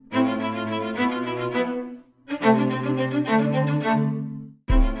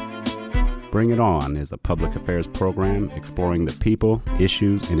Bring It On is a public affairs program exploring the people,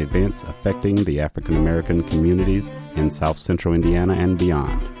 issues, and events affecting the African American communities in South Central Indiana and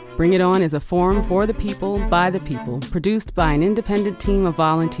beyond. Bring It On is a forum for the people, by the people, produced by an independent team of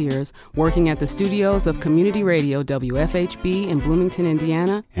volunteers working at the studios of Community Radio WFHB in Bloomington,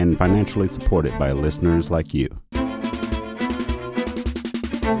 Indiana, and financially supported by listeners like you.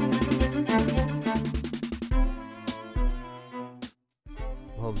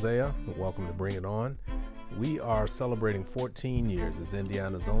 Hosea, welcome to Bring It On. We are celebrating 14 years as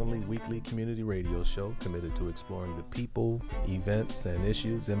Indiana's only weekly community radio show committed to exploring the people, events, and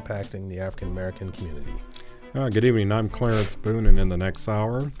issues impacting the African American community. Good evening. I'm Clarence Boone, and in the next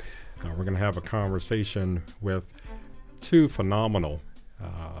hour, we're going to have a conversation with two phenomenal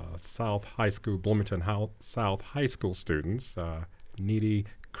South High School, Bloomington South High School students, Nidhi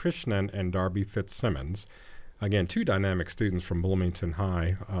Krishnan and Darby Fitzsimmons. Again, two dynamic students from Bloomington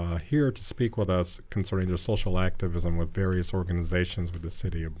High here to speak with us concerning their social activism with various organizations with the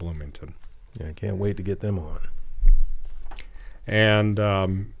city of Bloomington. Yeah, I can't wait to get them on. And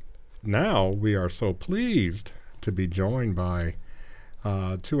now we are so pleased to be joined by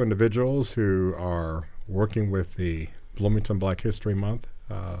two individuals who are working with the Bloomington Black History Month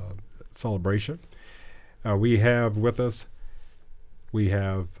celebration. We have with us,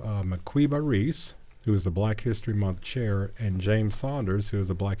 Maquiba Reese, who is the Black History Month chair, and James Saunders, who is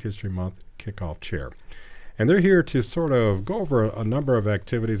the Black History Month kickoff chair. And they're here to sort of go over a number of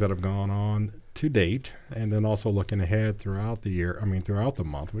activities that have gone on to date, and then also looking ahead throughout the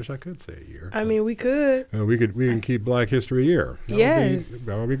month, which I could say a year. We could. We can keep Black History a year.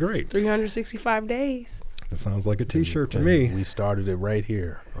 That would be great. 365 days. It sounds like a T-shirt to me. We started it right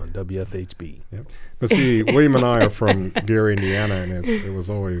here on WFHB. Yep. But see, William and I are from Gary, Indiana, and it was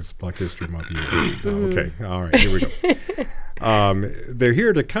always Black History Month year. Okay, all right, here we go. They're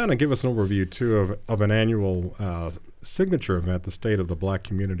here to kind of give us an overview, too, of an annual signature event, the State of the Black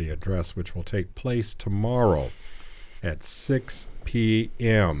Community Address, which will take place tomorrow at 6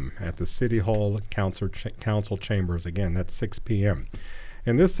 p.m. at the City Hall Council Chambers. Again, that's 6 p.m.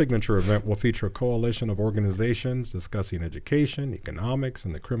 And this signature event will feature a coalition of organizations discussing education, economics,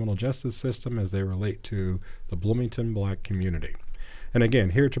 and the criminal justice system as they relate to the Bloomington Black community. And again,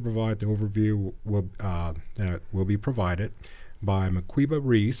 here to provide the overview that will be provided by Maquiba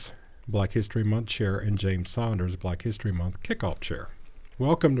Reese, Black History Month chair, and James Saunders, Black History Month kickoff chair.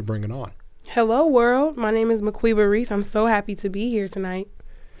 Welcome to Bring It On. Hello, world. My name is Maquiba Reese. I'm so happy to be here tonight.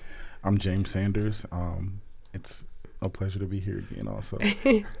 I'm James Sanders. It's a pleasure to be here again also.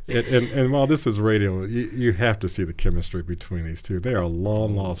 and while this is radio, you have to see the chemistry between these two. They are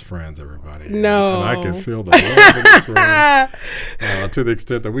long-lost friends, everybody. No. And I can feel the love in this room to the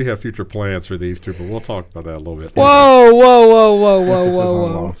extent that we have future plans for these two, but we'll talk about that a little bit. Whoa.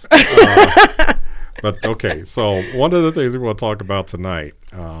 But okay, so one of the things we want to talk about tonight,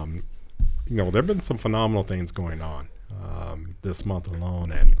 there have been some phenomenal things going on this month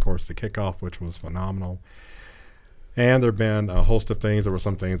alone, and of course the kickoff, which was phenomenal. And there have been a host of things. There were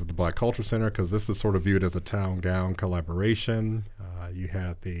some things at the Black Culture Center, because this is sort of viewed as a town gown collaboration. You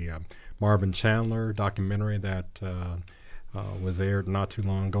had the Marvin Chandler documentary that was aired not too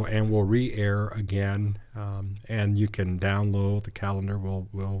long ago and will re-air again. And you can download the calendar.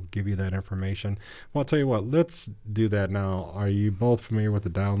 We'll give you that information. Well, I'll tell you what, let's do that now. Are you both familiar with the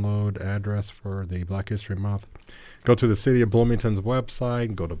download address for the Black History Month? Go to the City of Bloomington's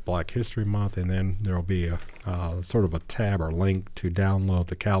website, go to Black History Month, and then there will be a sort of a tab or link to download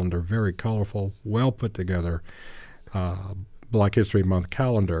the calendar. Very colorful, well put together Black History Month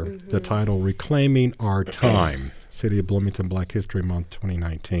calendar. Mm-hmm. The title, Reclaiming Our Time, City of Bloomington Black History Month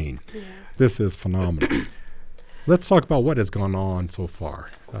 2019. Yeah. This is phenomenal. Let's talk about what has gone on so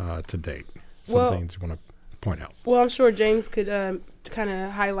far to date. Some things you want to point out. Well, I'm sure James could kind of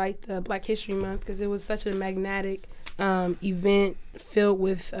highlight the Black History Month, because it was such a magnetic event filled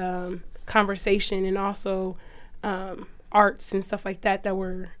with conversation and also arts and stuff like that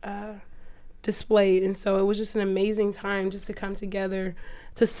were displayed. And so it was just an amazing time just to come together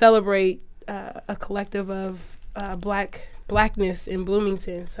to celebrate a collective of blackness in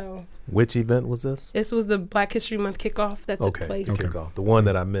Bloomington. So which event was this? This was the Black History Month kickoff that took place. Kickoff, the one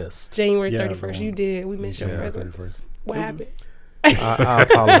that I missed. January 31st. You did. We missed your presence. What happened? I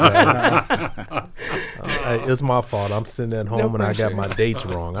apologize. It's my fault. I'm sitting at home and I got my dates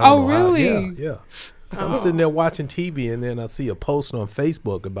wrong. I don't know really? Yeah. So I'm sitting there watching TV, and then I see a post on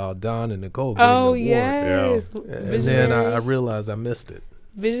Facebook about Don and Nicole getting the award. Yes. And then I realized I missed it.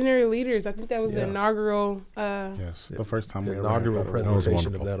 Visionary Leaders. I think that was the Yeah. inaugural. Yes, the first time The we ever had inaugural that award.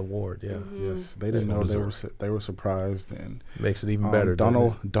 presentation of wonderful. that award. Yeah, Yes, they didn't So know deserved. they were surprised, and makes it even better.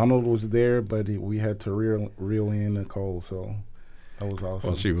 doesn't Donald was there, but we had to reel in Nicole, so that was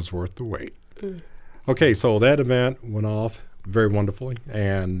awesome. Well, she was worth the wait. Okay, so that event went off very wonderfully.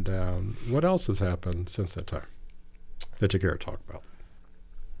 And what else has happened since that time that you care to talk about?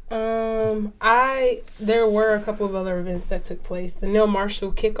 There were a couple of other events that took place. The Neil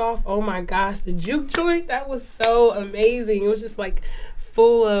Marshall kickoff. Oh my gosh, the juke joint. That was so amazing. It was just like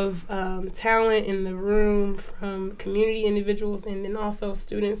full of talent in the room from community individuals and then also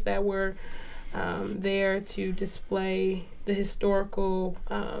students that were there to display the historical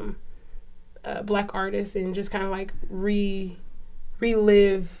Black artists and just kind of like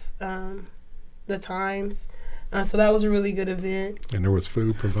relive the times. So that was a really good event. And there was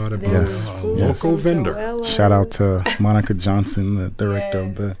food provided There by was a food local from vendor. Joella's. Shout out to Monica Johnson, the director of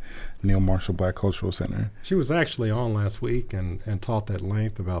Yes. the Neil Marshall Black Cultural Center. She was actually on last week and talked at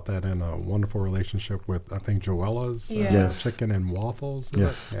length about that in a wonderful relationship with, I think, Joella's Yeah. Yes. Chicken and Waffles. Is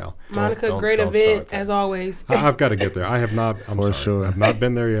Yes. it? Yeah. Monica, Don't great start event that. as always. I've got to get there. I have not. I'm For sorry. sure. I've not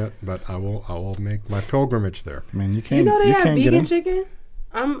been there yet, but I will make my pilgrimage there. Man, you You can't know they have can't get vegan in. chicken.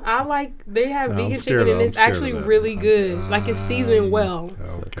 They have No, I'm vegan scared chicken and of- it's I'm scared actually of that. really good. Like it's seasoned well.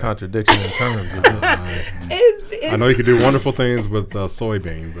 It's a Okay. contradiction in terms, isn't it? It's I know you can do wonderful things with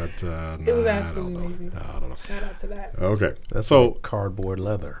soybean, but It was nah, absolutely I don't know. amazing. No, I don't know. Shout out to that. Okay, That's so like cardboard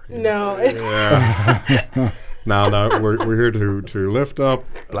leather. No, yeah. now we're here to lift up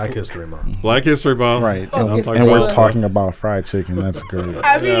Black History Month. Black History Month. Right, Oh, and, it's and we're good. talking about fried chicken. That's great.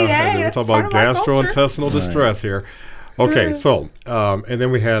 I mean, Yeah, hey, we're that's talking part about of our culture. gastrointestinal distress here. Okay, so and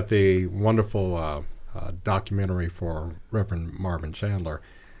then we had the wonderful documentary for Reverend Marvin Chandler.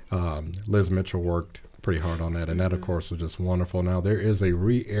 Liz Mitchell worked pretty hard on that, and that, of course, was just wonderful. Now, there is a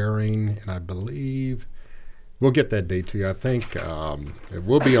re-airing, and I believe we'll get that date to you. I think it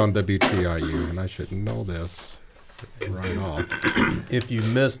will be on WTIU, and I should know this right off. If you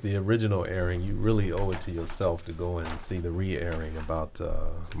missed the original airing, you really owe it to yourself to go and see the re-airing about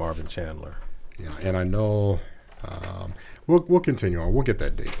Marvin Chandler. Yeah, and I know we'll continue on. We'll get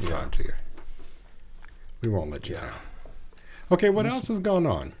that date Yeah. to you. We won't let you Yeah. down. Okay, what else is going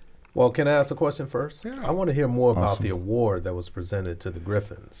on? Well, can I ask a question first? Yeah. I want to hear more about Awesome. the award that was presented to the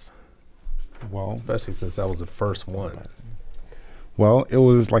Griffins, Well, especially since that was the first one. it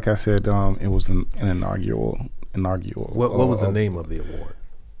was like I said. It was an inaugural. What was the name of the award?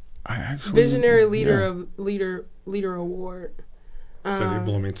 I actually Visionary Leader yeah. of Leader Award. City of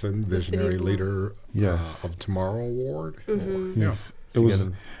Bloomington the City of Visionary Bloom- Leader Yes. of Tomorrow Award. Mm-hmm. Yes, So it was.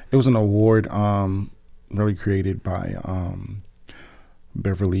 again, It was an award really created by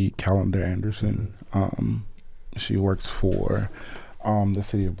Beverly Callender Anderson. She works for the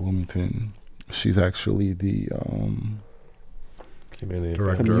city of Bloomington. She's actually the Community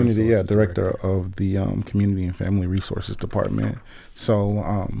Director. director of the Community and Family Resources Department.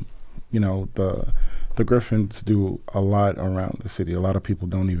 So, the Griffins do a lot around the city. A lot of people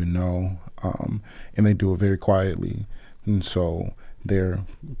don't even know, and they do it very quietly. And so they're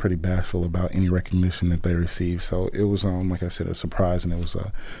pretty bashful about any recognition that they receive. So it was, like I said, a surprise, and it was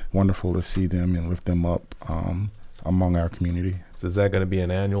wonderful to see them and lift them up among our community. So is that going to be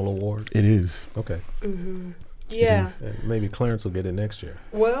an annual award? It is. Okay. Yeah. And maybe Clarence will get it next year.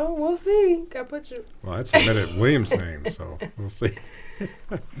 Well, we'll see. Got put your. Well, I submitted William's name, so we'll see.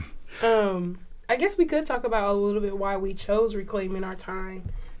 I guess we could talk about a little bit why we chose Reclaiming Our Time.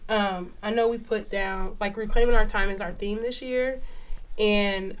 I know we put down, like, Reclaiming Our Time is our theme this year.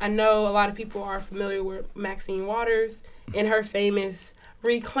 And I know a lot of people are familiar with Maxine Waters and her famous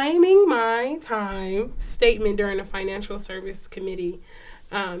Reclaiming My Time statement during the Financial Service Committee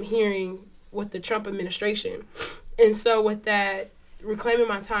hearing with the Trump administration. And so with that Reclaiming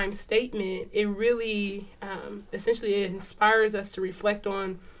My Time statement, it really essentially it inspires us to reflect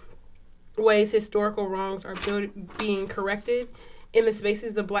on ways historical wrongs are being corrected in the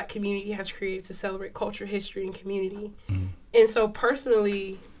spaces the Black community has created to celebrate culture, history, and community. And so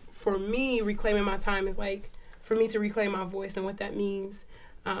personally, for me, Reclaiming My Time is like, for me to reclaim my voice and what that means.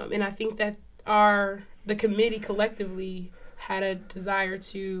 And I think that the committee collectively had a desire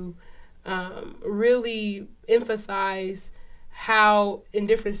to really emphasize how in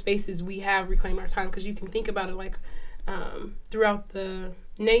different spaces we have reclaimed our time, because you can think about it like throughout the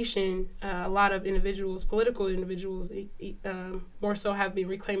nation, a lot of individuals, political individuals, more so have been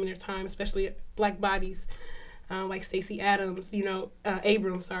reclaiming their time, especially Black bodies like Stacey Abrams,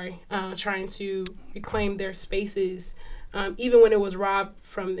 trying to reclaim their spaces, even when it was robbed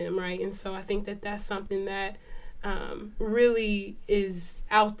from them, right? And so I think that that's something that really is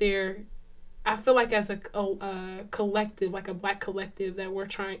out there. I feel like as a collective, like a Black collective, that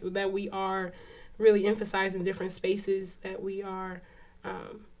we are really emphasizing different spaces that we are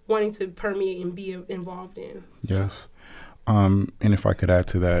wanting to permeate and be involved in. So. Yes. And if I could add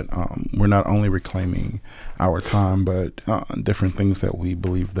to that, we're not only reclaiming our time, but different things that we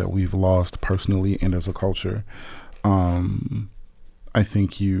believe that we've lost personally and as a culture. I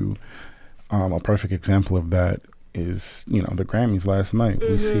think a perfect example of that is, the Grammys last night.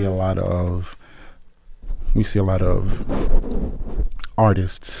 Mm-hmm. We see a lot of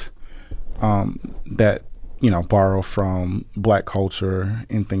artists that borrow from Black culture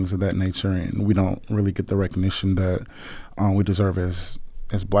and things of that nature, and we don't really get the recognition that we deserve as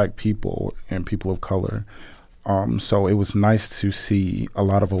Black people and people of color. So it was nice to see a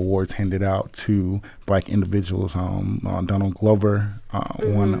lot of awards handed out to Black individuals. Donald Glover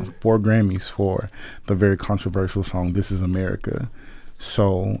won 4 Grammys for the very controversial song "This Is America."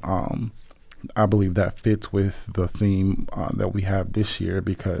 So I believe that fits with the theme that we have this year,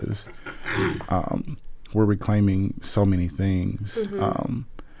 because we're reclaiming so many things.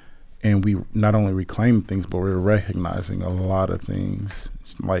 And we not only reclaim things, but we're recognizing a lot of things,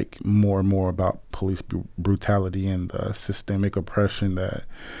 like more and more about police brutality and the systemic oppression that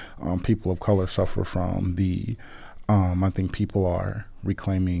people of color suffer from. I think people are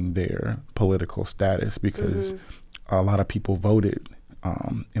reclaiming their political status, because a lot of people voted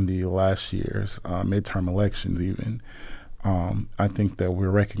in the last year's midterm elections even. I think that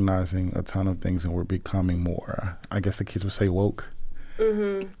we're recognizing a ton of things, and we're becoming more, I guess the kids would say, woke.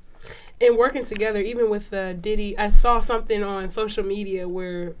 And working together, even with Diddy. I saw something on social media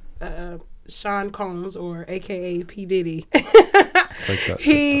where Sean Combs, or AKA P. Diddy,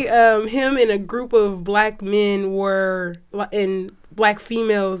 him and a group of Black men and Black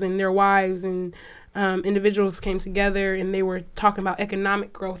females and their wives and individuals came together, and they were talking about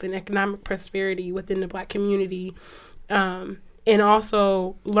economic growth and economic prosperity within the Black community, and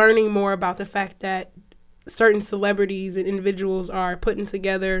also learning more about the fact that certain celebrities and individuals are putting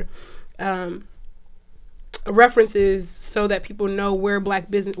together references so that people know where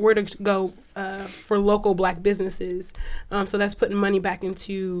to go for local Black businesses. So that's putting money back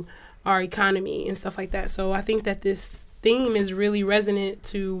into our economy and stuff like that. So I think that this theme is really resonant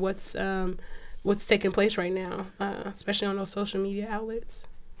to what's taking place right now, especially on those social media outlets.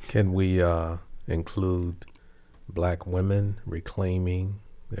 Can we include Black women reclaiming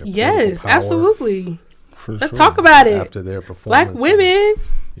their Yes, power? Absolutely. Let's sure. talk about it. After their performance. Black women.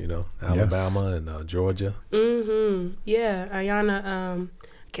 Alabama and Georgia. Yeah, Ayanna,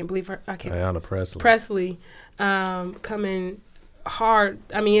 Ayanna Presley, coming hard.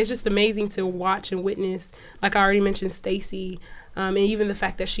 I mean, it's just amazing to watch and witness. Like I already mentioned, Stacey, and even the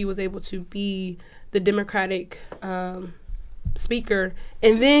fact that she was able to be the Democratic speaker.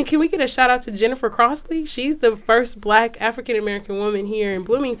 And then can we get a shout out to Jennifer Crossley? She's the first Black African American woman here in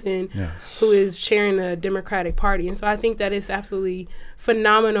Bloomington who is chairing the Democratic Party. And so I think that it's absolutely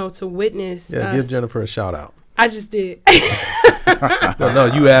phenomenal to witness. Yeah, give Jennifer a shout out. I just did.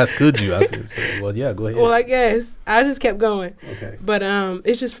 No, you asked, could you? I said, well, yeah, go ahead. Well, I guess. I just kept going. Okay. But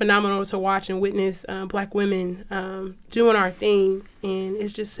it's just phenomenal to watch and witness Black women doing our thing. And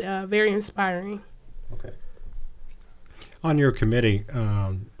it's just very inspiring. Okay. On your committee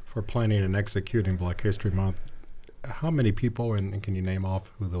for planning and executing Black History Month, how many people, and can you name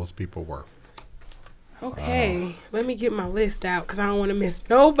off who those people were? Okay, let me get my list out because I don't want to miss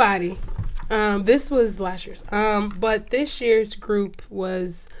nobody. This was last year's. But this year's group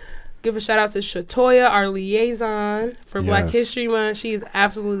was, give a shout out to Shatoya, our liaison for Black History Month. She is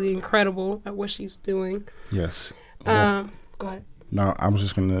absolutely incredible at what she's doing. Yes. Go ahead. No, I was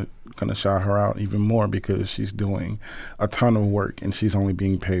just gonna shout her out even more, because she's doing a ton of work and she's only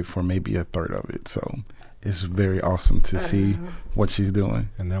being paid for maybe a third of it. So it's very awesome to see what she's doing.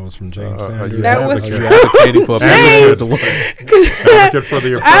 And that was from James Sanders. Are you advocating for James. Advocate for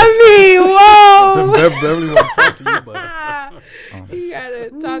the oppressed. I mean, whoa. Beverly want to talk to you, buddy. You gotta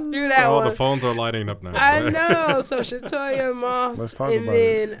talk through that one. The phones are lighting up now. I know. So Shatoya Moss, Let's talk and about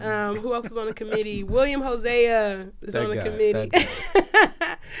then who else is on the committee? William Hosea is on the committee.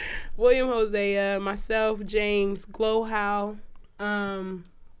 William Hosea, myself, James, Glowhow,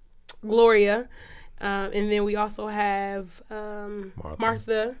 Gloria, and then we also have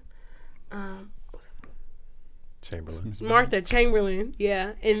Martha Chamberlain. Martha Chamberlain,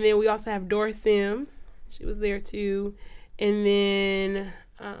 yeah. And then we also have Doris Sims. She was there too. And then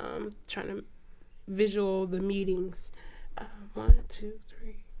trying to visual the meetings. 1, 2,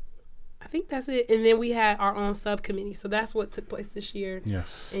 3. I think that's it. And then we had our own subcommittee. So that's what took place this year.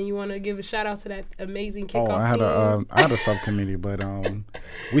 Yes. And you want to give a shout out to that amazing Oh, kickoff team? I had a subcommittee, but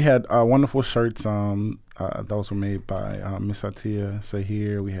we had wonderful shirts. Those were made by Miss Atia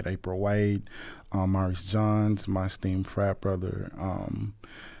Sahir. We had April White, Maurice Johns, my esteemed frat brother,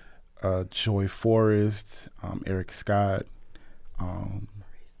 Joy Forrest, Eric Scott. Oh,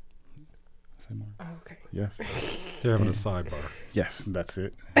 okay. Yes. You're having a sidebar. Yes, that's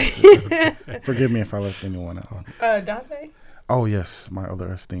it. Forgive me if I left anyone out. Dante? Oh, yes, my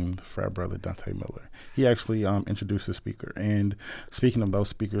other esteemed frat brother, Dante Miller. He actually introduced the speaker. And speaking of those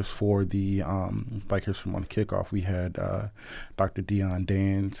speakers for the Black History Month kickoff, we had Dr. Dion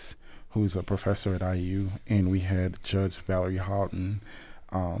Dance, who's a professor at IU, and we had Judge Valerie Houghton.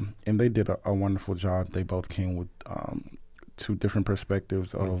 And they did a wonderful job. They both came with two different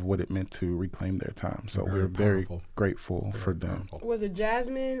perspectives of what it meant to reclaim their time. So we're very grateful for them. Was it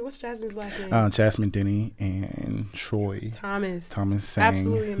Jasmine? What's Jasmine's last name? Jasmine Denny and Troy Thomas sang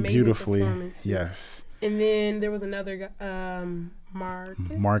absolutely amazing beautifully. Performances. Yes. And then there was another guy,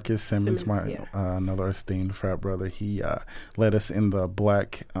 Marcus Simmons, another esteemed frat brother. He led us in the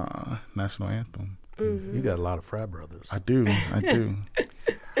Black national anthem. Mm-hmm. You got a lot of frat brothers. I do.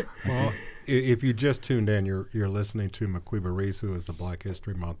 Well, if you just tuned in, you're listening to Maquiba Reese, who is the Black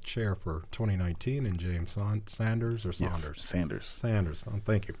History Month chair for 2019, and James Sanders or Saunders? Yes, Sanders. Sanders.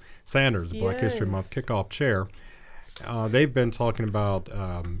 Thank you. Sanders, Black History Month kickoff chair. They've been talking about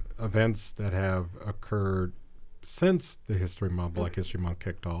events that have occurred since the Black History Month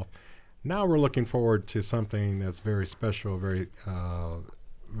kicked off. Now we're looking forward to something that's very special, very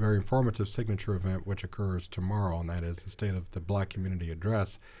informative signature event, which occurs tomorrow, and that is the State of the Black Community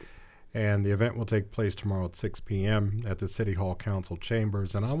Address. And the event will take place tomorrow at 6 p.m. at the City Hall Council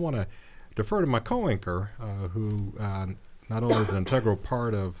Chambers. And I want to defer to my co-anchor, who not only is an integral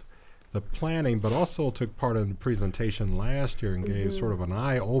part of the planning, but also took part in the presentation last year and gave sort of an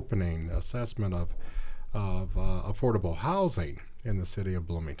eye-opening assessment of affordable housing in the city of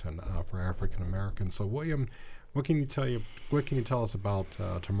Bloomington for African Americans. So, William, what can you tell us about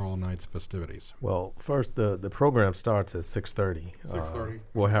tomorrow night's festivities? Well, first, the program starts at 6:30. 6:30.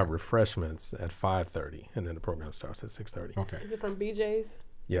 We'll have refreshments at 5:30, and then the program starts at 6:30. Okay. Is it from BJ's?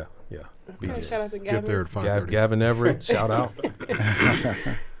 Yeah. Okay, BJ's. shout out to Gavin. Get there at 5:30. Gavin Everett, shout out.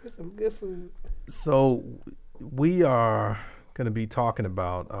 That's some good food. So we are going to be talking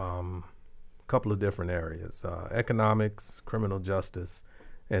about a couple of different areas: economics, criminal justice,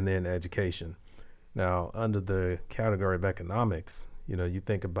 and then education. Now, under the category of economics, you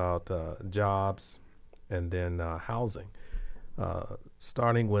think about jobs and then housing.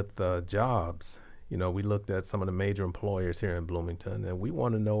 Starting with jobs, we looked at some of the major employers here in Bloomington, and we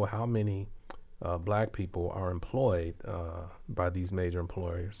want to know how many black people are employed by these major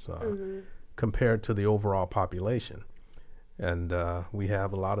employers compared to the overall population. And we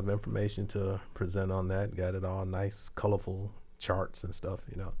have a lot of information to present on that. Got it all nice, colorful charts and stuff,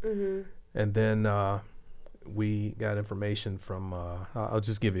 And then we got information from, I'll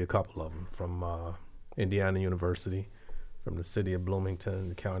just give you a couple of them, from Indiana University, from the city of Bloomington,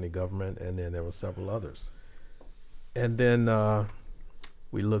 the county government, and then there were several others. And then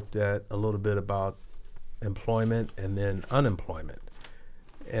we looked at a little bit about employment and then unemployment.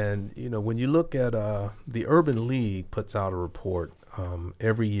 And, when you look at the Urban League puts out a report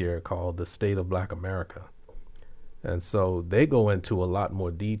every year called The State of Black America. And so they go into a lot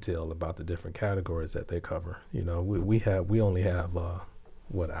more detail about the different categories that they cover. We only have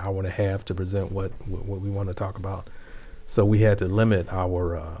an hour and a half to present what we want to talk about. So we had to limit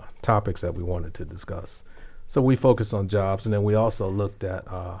our topics that we wanted to discuss. So we focused on jobs, and then we also looked at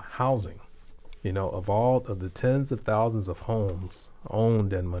housing. Of all of the tens of thousands of homes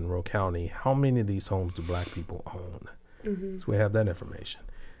owned in Monroe County, how many of these homes do black people own? So we have that information.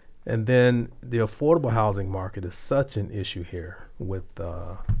 And then the affordable housing market is such an issue here with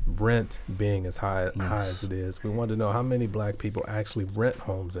rent being as high as it is. We want to know how many black people actually rent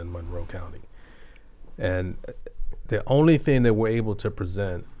homes in Monroe County. And the only thing that we're able to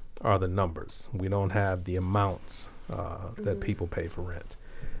present are the numbers. We don't have the amounts that people pay for rent.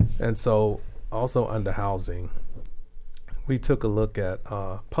 And so also under housing, we took a look at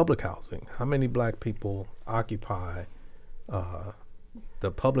public housing. How many black people occupy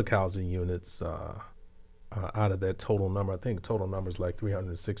the public housing units out of that total number? I think total number is like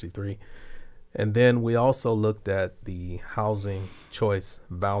 363. And then we also looked at the housing choice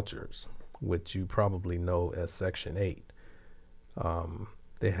vouchers, which you probably know as Section 8.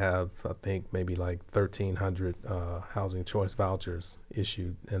 They have, I think, maybe like 1,300 housing choice vouchers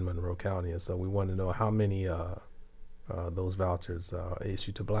issued in Monroe County. And so we want to know how many those vouchers are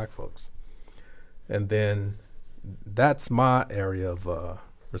issued to black folks. And then that's my area of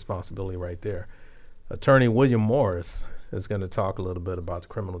responsibility right there. Attorney William Morris is going to talk a little bit about the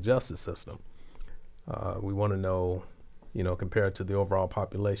criminal justice system. We want to know, compared to the overall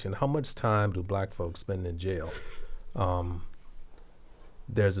population, how much time do black folks spend in jail?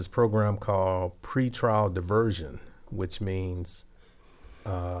 There's this program called pretrial diversion, which means,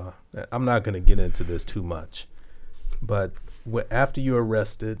 I'm not going to get into this too much, but after you're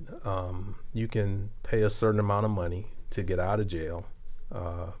arrested, you can pay a certain amount of money to get out of jail.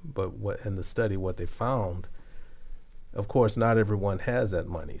 But in the study, what they found, of course, not everyone has that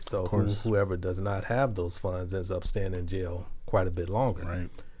money. So whoever does not have those funds ends up staying in jail quite a bit longer. Right.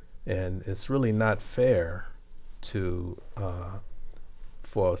 And it's really not fair to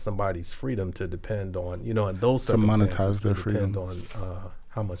for somebody's freedom to depend on, in those circumstances, to monetize their depend freedom on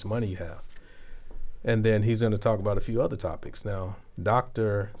how much money you have. And then he's going to talk about a few other topics. Now,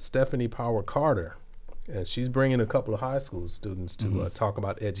 Dr. Stephanie Power Carter, and she's bringing a couple of high school students to talk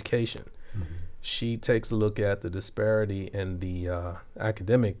about education. Mm-hmm. She takes a look at the disparity in the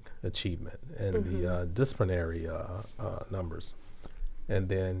academic achievement and the disciplinary numbers. And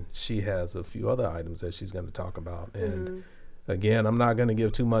then she has a few other items that she's going to talk about. And again, I'm not going to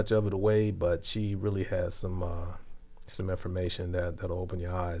give too much of it away, but she really has some information that'll open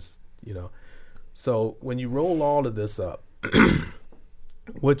your eyes, So when you roll all of this up,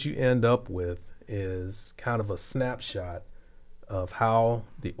 what you end up with is kind of a snapshot of how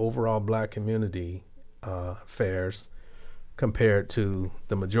the overall black community fares compared to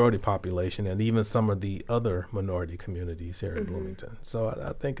the majority population and even some of the other minority communities here in Bloomington. So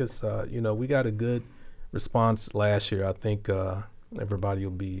I think it's, we got a good response last year. I think everybody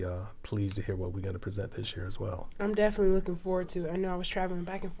will be pleased to hear what we're going to present this year as well. I'm definitely looking forward to it. I know I was traveling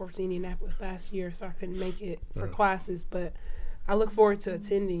back and forth to Indianapolis last year, so I couldn't make it for classes, but I look forward to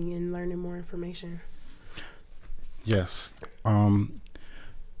attending and learning more information. Yes.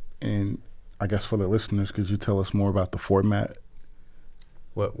 And I guess for the listeners, could you tell us more about the format?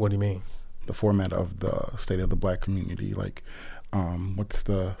 What do you mean? The format of the State of the Black Community. Like, what's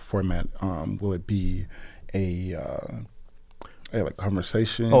the format? Will it be a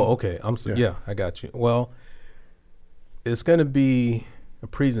conversation? Oh, okay. Yeah, I got you. Well, it's going to be a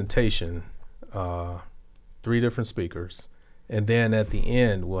presentation, 3 different speakers, and then at the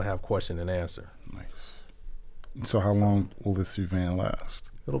end we'll have question and answer. Nice. So how long will this event last?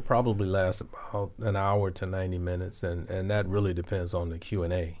 It'll probably last about an hour to 90 minutes, and that really depends on the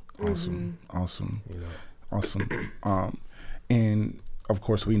Q&A. Awesome. Awesome. And of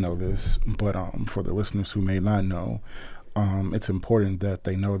course we know this, but for the listeners who may not know, it's important that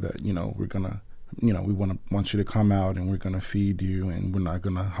they know that, we're gonna, we want you to come out and we're gonna feed you and we're not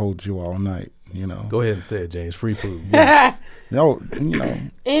gonna hold you all night, Go ahead and say it, James. Free food.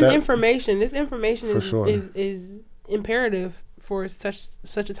 Information. This information is imperative for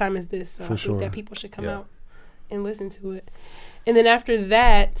such a time as this. So I think that people should come out and listen to it. And then after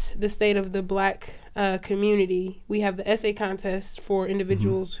that, the State of the Black Community, we have the essay contest for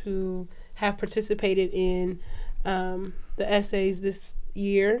individuals who have participated in the essays this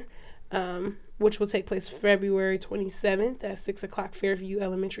year, which will take place February 27th at 6 o'clock Fairview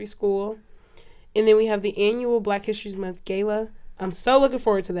Elementary School. And then we have the annual Black History Month Gala. I'm so looking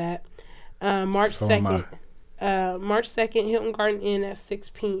forward to that. March 2nd. March 2nd, Hilton Garden Inn at 6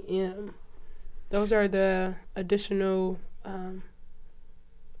 p.m. Those are the additional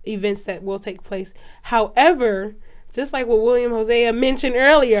events that will take place. However, just like what William Hosea mentioned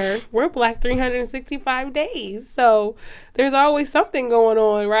earlier, we're Black 365 days. So there's always something going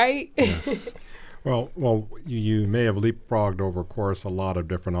on, right? Yes. Well, you may have leapfrogged over, of course, a lot of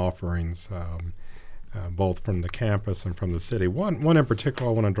different offerings, both from the campus and from the city. One in particular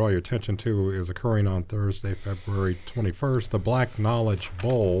I want to draw your attention to is occurring on Thursday, February 21st, the Black Knowledge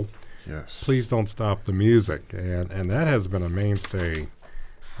Bowl. Yes. Please don't stop the music. And that has been a mainstay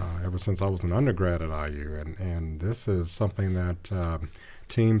ever since I was an undergrad at IU. And this is something that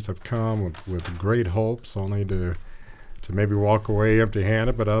teams have come with great hopes, only to maybe walk away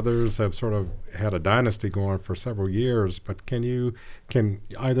empty-handed, but others have sort of had a dynasty going for several years. But can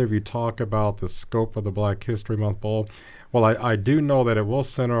either of you talk about the scope of the Black History Month Bowl? Well, I do know that it will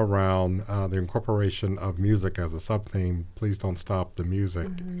center around the incorporation of music as a sub-theme. Please don't stop the music.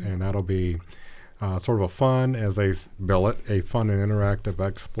 And that'll be sort of a fun, as they bill it, a fun and interactive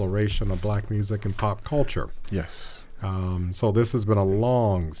exploration of Black music and pop culture. Yes. So this has been a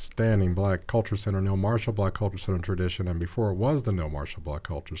long-standing Black Culture Center, Neal Marshall Black Culture Center tradition, and before it was the Neal Marshall Black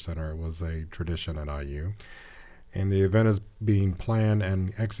Culture Center, it was a tradition at IU. And the event is being planned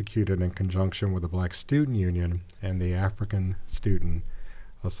and executed in conjunction with the Black Student Union and the African Student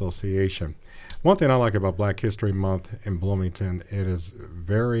Association. One thing I like about Black History Month in Bloomington, it is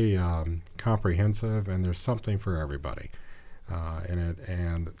very comprehensive, and there's something for everybody in it.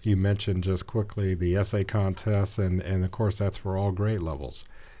 And you mentioned just quickly the essay contest, and of course that's for all grade levels.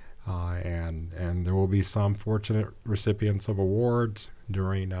 And there will be some fortunate recipients of awards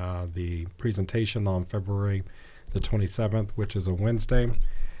during the presentation on February the 27th, which is a Wednesday.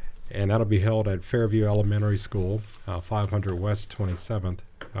 And that'll be held at Fairview Elementary School, 500 West 27th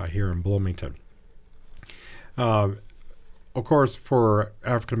here in Bloomington. Of course, for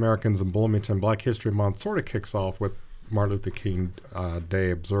African Americans in Bloomington, Black History Month sort of kicks off with Martin Luther King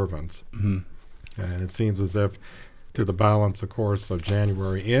Day observance. Mm-hmm. And it seems as if through the balance, of course, of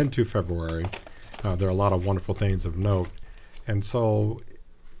January into February, there are a lot of wonderful things of note. And so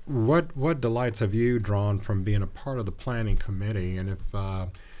what delights have you drawn from being a part of the planning committee? And if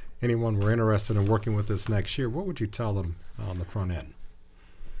anyone were interested in working with us next year, what would you tell them on the front end?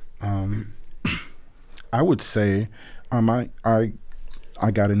 I would say I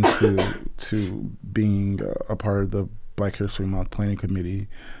got into being a part of the Black History Month Planning Committee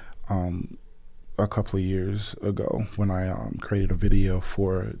a couple of years ago when I created a video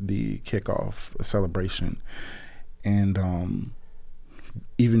for the kickoff celebration. And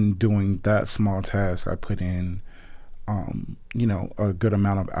even doing that small task, I put in, a good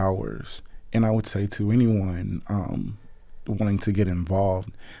amount of hours. And I would say to anyone wanting to get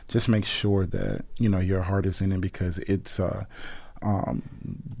involved, just make sure that, your heart is in it, because it's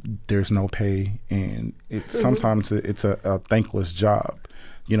there's no pay, and sometimes it's a thankless job.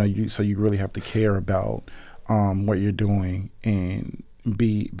 So you really have to care about what you're doing and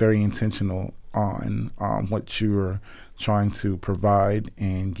be very intentional on what you're trying to provide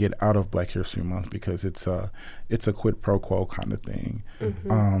and get out of Black History Month, because it's a quid pro quo kind of thing.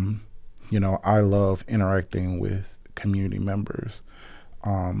 Mm-hmm. I love interacting with community members.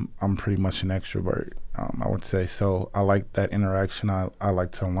 I'm pretty much an extrovert, I would say. So I like that interaction. I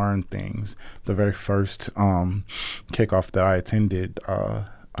like to learn things. The very first kickoff that I attended,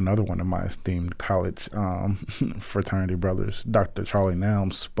 another one of my esteemed college fraternity brothers, Dr. Charlie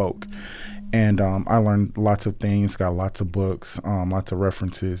Nelms, spoke. And I learned lots of things, got lots of books, lots of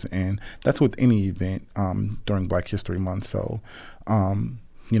references. And that's with any event during Black History Month. So,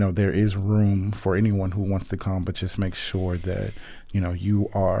 there is room for anyone who wants to come, but just make sure that, you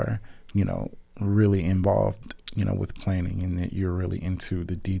are, really involved, with planning, and that you're really into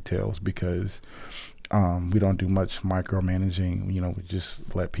the details, because we don't do much micromanaging. We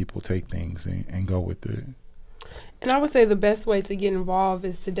just let people take things and go with it. And I would say the best way to get involved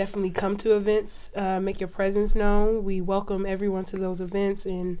is to definitely come to events, make your presence known. We welcome everyone to those events,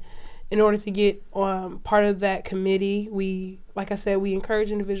 and in order to get part of that committee, like I said, we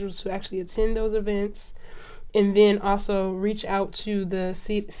encourage individuals to actually attend those events, and then also reach out to the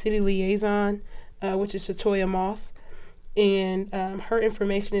city liaison, which is Shatoya Moss, and her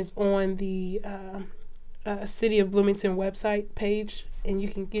information is on the City of Bloomington website page, and you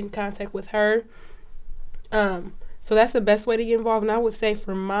can get in contact with her. So that's the best way to get involved. And I would say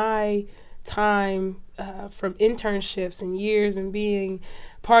for my time from internships and years and being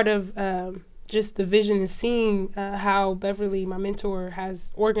part of just the vision and seeing how Beverly, my mentor,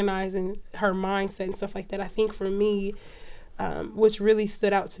 has organized and her mindset and stuff like that, I think for me, what's really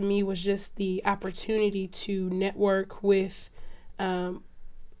stood out to me was just the opportunity to network with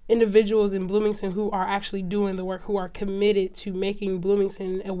individuals in Bloomington who are actually doing the work, who are committed to making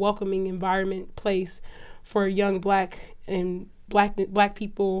Bloomington a welcoming environment place for young black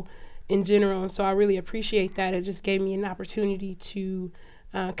people in general. And so I really appreciate that. It just gave me an opportunity to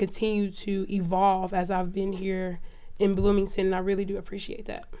continue to evolve as I've been here in Bloomington, and I really do appreciate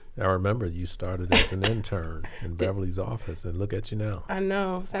that. I remember you started as an intern in Beverly's office, and look at you now. I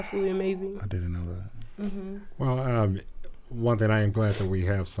know. It's absolutely amazing. I didn't know that. Mm-hmm. Well, one thing, I am glad that we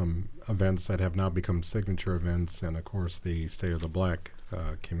have some events that have now become signature events, and of course the State of the Black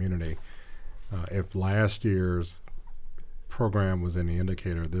community. If last year's program was any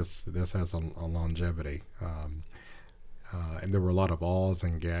indicator, this has a longevity. And there were a lot of ahs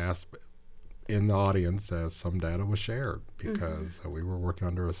and gasps in the audience as some data was shared, because we were working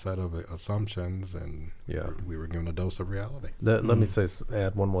under a set of assumptions, and we were given a dose of reality. Let me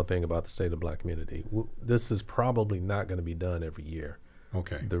add one more thing about the State of the Black community. This is probably not going to be done every year.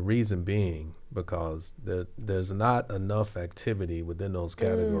 Okay. The reason being because there's not enough activity within those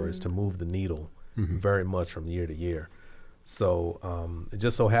categories to move the needle very much from year to year. So it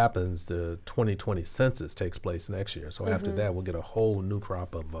just so happens the 2020 census takes place next year. So after that, we'll get a whole new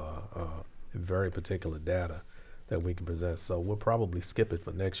crop of very particular data that we can present. So we'll probably skip it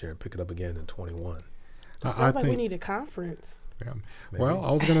for next year and pick it up again in 21. It sounds like we need a conference. Yeah. Maybe. Well,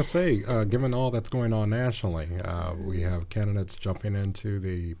 I was going to say, given all that's going on nationally, we have candidates jumping into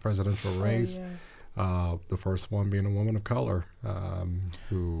the presidential race. Oh, yes. The first one being a woman of color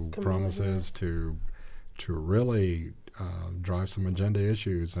who Kamala promises Harris. to really drive some agenda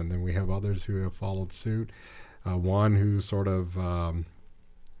issues, and then we have others who have followed suit. One who sort of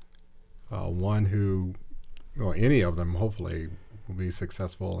any of them hopefully will be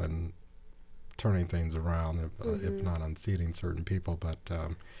successful in turning things around, if not unseating certain people. But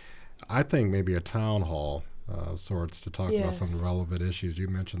I think maybe a town hall sorts to talk about some relevant issues. You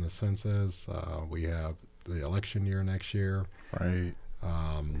mentioned the census. We have the election year next year. Right.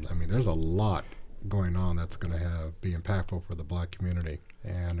 I mean, there's a lot going on that's going to be impactful for the Black community.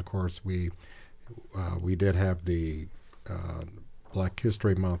 And of course, we did have the Black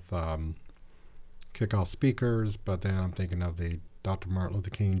History Month kickoff speakers, but then I'm thinking of the Dr. Martin Luther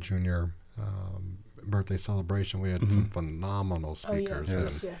King Jr. Birthday celebration. We had some phenomenal speakers.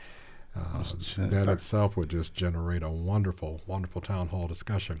 Yes. And that itself would just generate a wonderful, wonderful town hall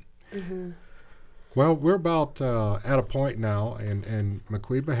discussion. Well, we're about at a point now, and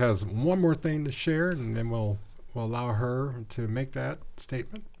Maquiba has one more thing to share, and then we'll allow her to make that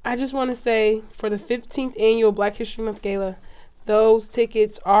statement. I just want to say, for the 15th annual Black History Month Gala, those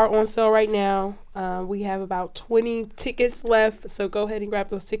tickets are on sale right now. We have about 20 tickets left, so go ahead and grab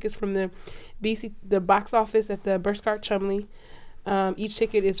those tickets from the box office at the Burskart Chumley. Each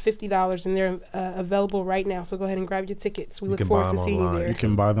ticket is $50, and they're available right now. So go ahead and grab your tickets. We look forward to seeing you there. You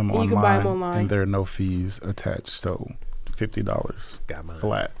can buy them online. You can buy them online, and there are no fees attached. So $50 Got mine.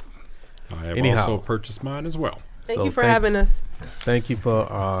 flat. I have Anyhow. also purchased mine as well. Thank you for having us. Thank you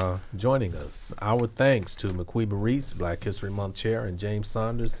for joining us. Our thanks to Maquiba Reese, Black History Month Chair, and James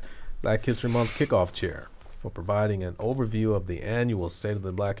Saunders, Black History Month Kickoff Chair, for providing an overview of the annual State of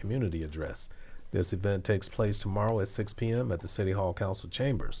the Black Community Address. This event takes place tomorrow at 6 p.m. at the City Hall Council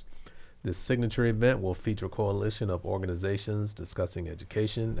Chambers. This signature event will feature a coalition of organizations discussing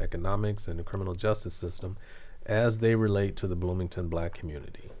education, economics, and the criminal justice system as they relate to the Bloomington Black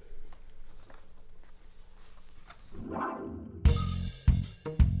community.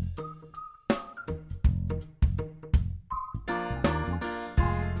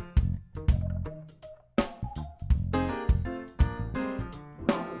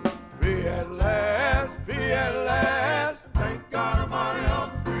 Free at last, free at last. Thank God Almighty,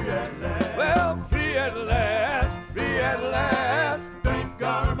 I'm free at last. Well, free at last, free at last. Thank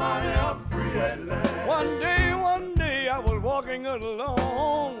God Almighty, I'm free at last. One day, I was walking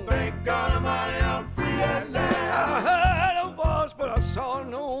alone. Thank God Almighty, I'm free at last. I heard a voice, but I saw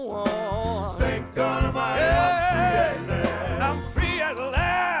no one. Thank God Almighty, I'm free at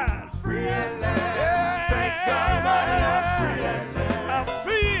last. Free at last. Yeah. Thank God Almighty, I'm free at last. I'm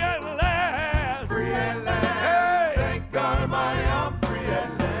free at last. Free at last. Hey. Thank God Almighty, I'm free at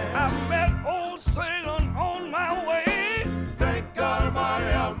last. I met old Satan on my way. Thank God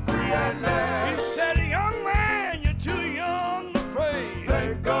Almighty, I'm free at last. He said, young man, you're too young to pray.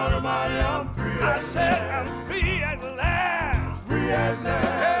 Thank God Almighty, I'm free at last. I said, I'm free at last. Free at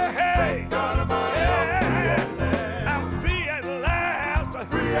last. Hey, hey. Thank God Almighty, I'm free at last. I'm free at last.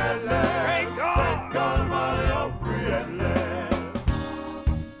 Free at last. Thank God. Thank God Almighty, I'm free at last.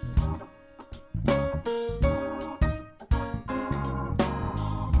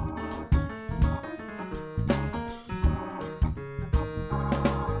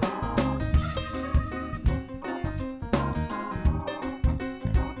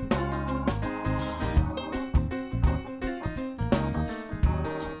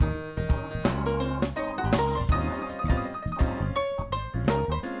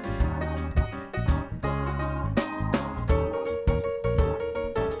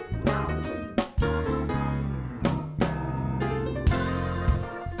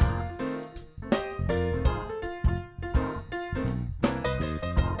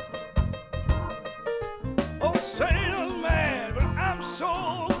 Oh, Satan's mad, but I'm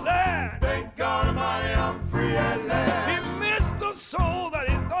so glad. Thank God Almighty, I'm free at last. He missed the soul that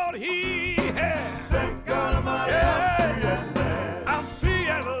he thought he had. Thank God Almighty, I'm free at last. I'm free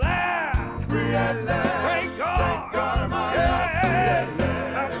at last. Free at last. Thank God. Thank God Almighty, I'm free at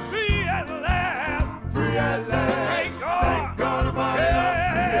last. I'm free at last. Free at last. Thank God. Thank God Almighty,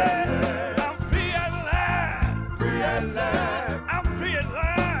 I'm free at last. I'm free at last. I'm free at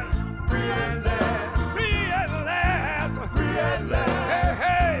last. Free at last. Free at last. Free at last. Hey,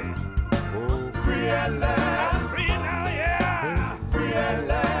 hey. Free at last. I'm free now, yeah. Free at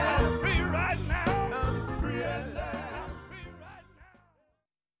last. I'm free right now. I'm free at last. I'm free right now.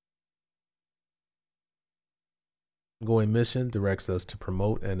 Ongoing mission directs us to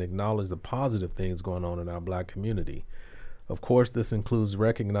promote and acknowledge the positive things going on in our Black community. Of course, this includes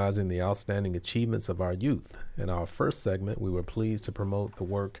recognizing the outstanding achievements of our youth. In our first segment, we were pleased to promote the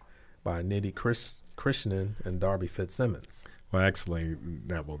work by Nidhi Krishnan and Darby Fitzsimmons. Well, actually,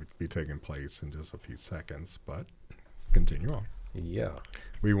 that will be taking place in just a few seconds, but continue on. Yeah.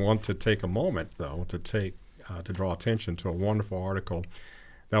 We want to take a moment, though, to draw attention to a wonderful article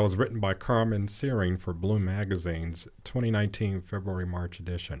that was written by Carmen Searing for Bloom Magazine's 2019 February-March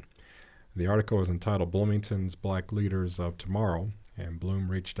edition. The article is entitled Bloomington's Black Leaders of Tomorrow, and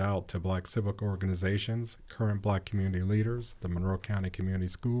Bloom reached out to Black civic organizations, current Black community leaders, the Monroe County Community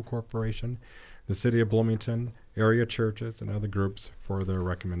School Corporation, the City of Bloomington, area churches, and other groups for their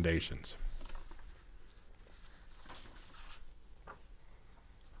recommendations.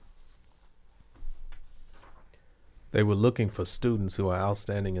 They were looking for students who are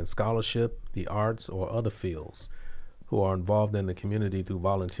outstanding in scholarship, the arts, or other fields, who are involved in the community through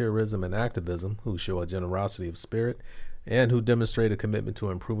volunteerism and activism, who show a generosity of spirit, and who demonstrate a commitment to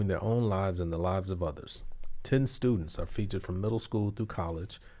improving their own lives and the lives of others. 10 students are featured from middle school through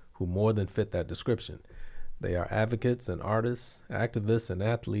college who more than fit that description. They are advocates and artists, activists and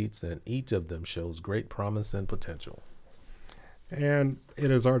athletes, and each of them shows great promise and potential. And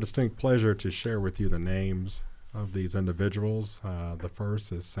it is our distinct pleasure to share with you the names of these individuals. The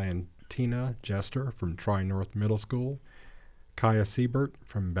first is Santina Jester from Tri-North Middle School, Kaya Siebert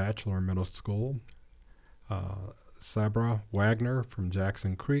from Batchelor Middle School, Sabra Wagner from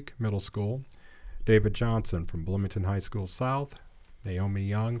Jackson Creek Middle School, David Johnson from Bloomington High School South, Naomi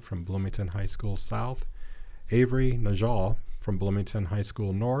Young from Bloomington High School South, Avery Najal from Bloomington High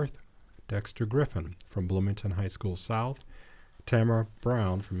School North, Dexter Griffin from Bloomington High School South, Tamara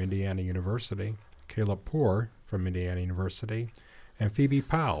Brown from Indiana University, Caleb Poor from Indiana University, and Phoebe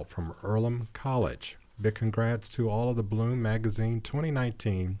Powell from Earlham College. Big congrats to all of the Bloom Magazine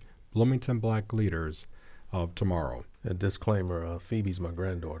 2019 Bloomington Black Leaders of Tomorrow. A disclaimer, Phoebe's my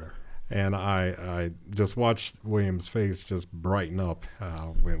granddaughter. And I just watched William's face just brighten up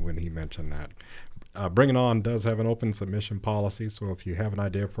when he mentioned that. Bring It On does have an open submission policy, so if you have an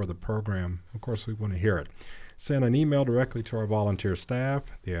idea for the program, of course we want to hear it. Send an email directly to our volunteer staff.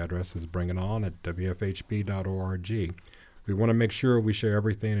 The address is bringiton@wfhb.org. We want to make sure we share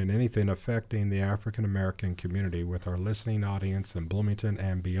everything and anything affecting the African American community with our listening audience in Bloomington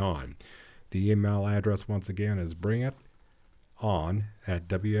and beyond. The email address, once again, is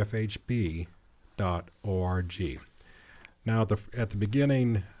bringiton@wfhb.org. Now, at the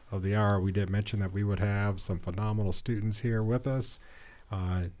beginning of the hour, we did mention that we would have some phenomenal students here with us.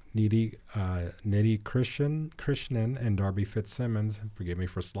 Nidhi Krishnan and Darby Fitzsimmons, forgive me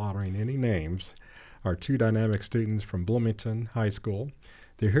for slaughtering any names, are two dynamic students from Bloomington High School.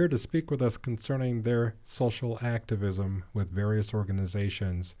 They're here to speak with us concerning their social activism with various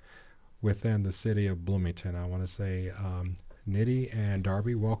organizations within the city of Bloomington. I want to say, Nidhi and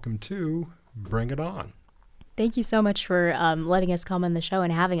Darby, welcome to Bring It On. Thank you so much for letting us come on the show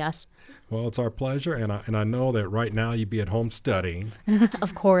and having us. Well, it's our pleasure, and I know that right now you'd be at home studying.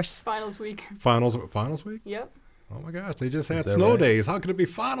 Of course. Finals week. Finals week? Yep. Oh my gosh, they just had Is that snow right? days. How could it be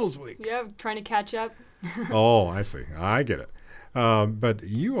finals week? Yeah, trying to catch up. Oh, I see. I get it. But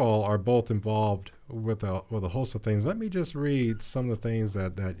you all are both involved with a host of things. Let me just read some of the things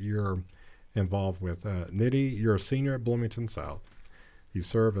that you're involved with. Nidhi, you're a senior at Bloomington South. You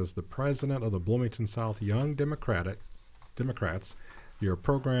serve as the president of the Bloomington South Young Democrats. You're a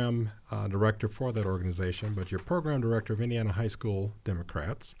program director for that organization, but you're program director of Indiana High School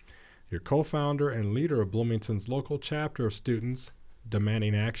Democrats. You're co-founder and leader of Bloomington's local chapter of students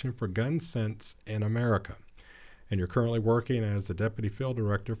demanding action for gun sense in America. And you're currently working as the deputy field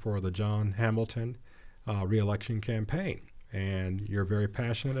director for the John Hamilton re-election campaign. And you're very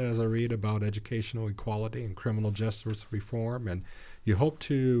passionate, as I read, about educational equality and criminal justice reform, and you hope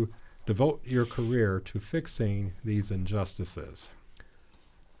to devote your career to fixing these injustices.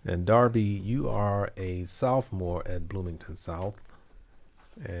 And Darby, you are a sophomore at Bloomington South,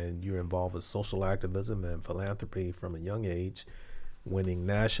 and you're involved with social activism and philanthropy from a young age, winning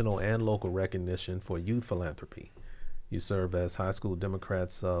national and local recognition for youth philanthropy. You serve as High School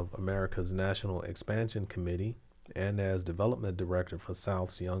Democrats of America's National Expansion Committee and as development director for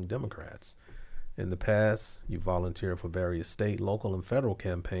South's Young Democrats. In the past, you volunteered for various state, local, and federal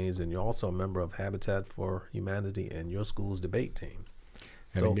campaigns, and you're also a member of Habitat for Humanity and your school's debate team.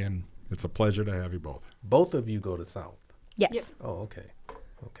 And So again, it's a pleasure to have you both. both of you go to South. Yes. Yep. Oh, okay.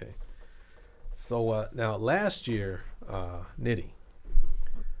 So now last year, Nidhi,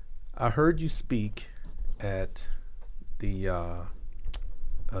 I heard you speak at the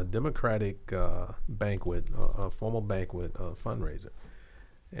Democratic banquet, a formal banquet fundraiser.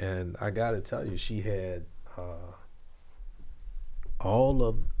 And I got to tell you, she had all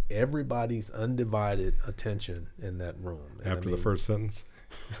of everybody's undivided attention in that room. And After the first sentence?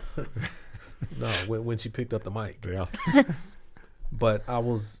 No, when she picked up the mic. Yeah. But I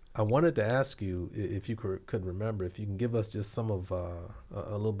wanted to ask you if you could remember, if you can give us just some of a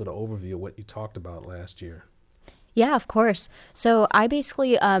little bit of overview of what you talked about last year. Yeah, of course. So I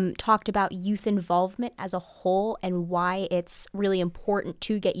basically talked about youth involvement as a whole and why it's really important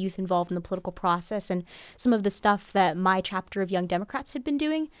to get youth involved in the political process and some of the stuff that my chapter of Young Democrats had been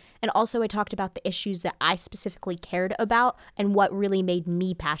doing. And also I talked about the issues that I specifically cared about and what really made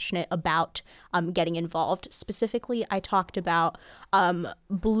me passionate about getting involved. Specifically, I talked about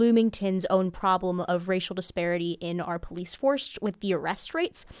Bloomington's own problem of racial disparity in our police force with the arrest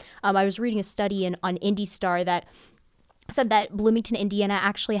rates. I was reading a study on IndyStar that said that Bloomington, Indiana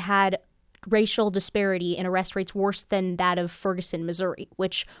actually had racial disparity in arrest rates worse than that of Ferguson, Missouri,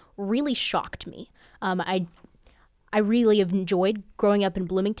 which really shocked me. I really have enjoyed growing up in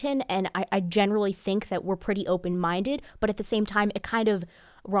Bloomington, and I generally think that we're pretty open-minded, but at the same time, it kind of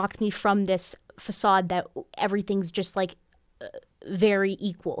rocked me from this facade that everything's just like very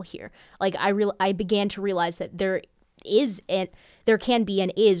equal here. Like I began to realize that there can be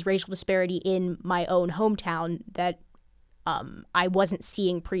and is racial disparity in my own hometown that I wasn't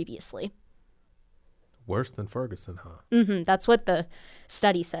seeing previously. Worse than Ferguson, huh? Mm-hmm. That's what the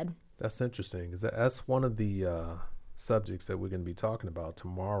study said. That's interesting, because that's one of the subjects that we're going to be talking about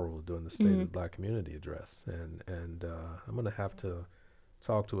tomorrow during the State of the Black Community Address. And I'm going to have to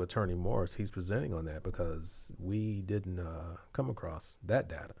talk to Attorney Morris. He's presenting on that because we didn't come across that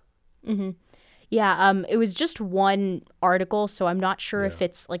data. Mm-hmm. Yeah, it was just one article, so I'm not sure if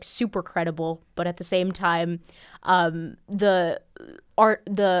it's like super credible, but at the same time, the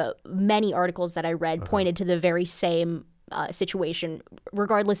many articles that I read pointed to the very same situation,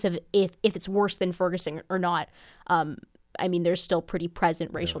 regardless of if it's worse than Ferguson or not. I mean, there's still pretty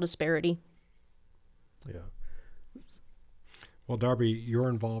present racial disparity. Yeah. Well, Darby, your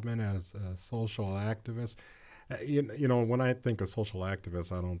involvement as a social activist, you know, when I think of social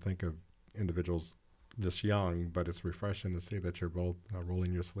activists, I don't think of individuals this young, but it's refreshing to see that you're both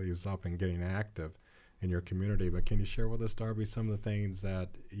rolling your sleeves up and getting active in your community. But can you share with us, Darby, some of the things that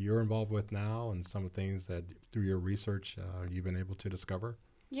you're involved with now and some of the things that through your research you've been able to discover?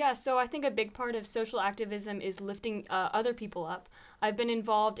 Yeah, so I think a big part of social activism is lifting other people up. I've been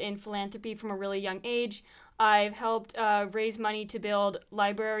involved in philanthropy from a really young age. I've helped raise money to build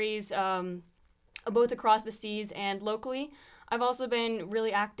libraries both across the seas and locally. I've also been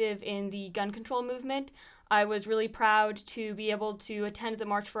really active in the gun control movement. I was really proud to be able to attend the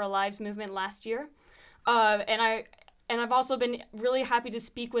March for Our Lives movement last year. And I've also been really happy to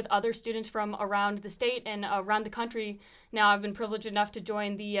speak with other students from around the state and around the country. Now I've been privileged enough to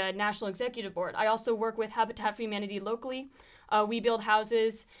join the National Executive Board. I also work with Habitat for Humanity locally. We build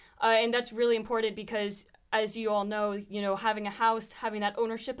houses, and that's really important because, as you all know, having a house, having that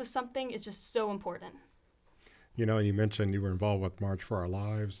ownership of something is just so important. You know, you mentioned you were involved with March for Our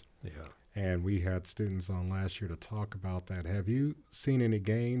Lives. Yeah. And we had students on last year to talk about that. Have you seen any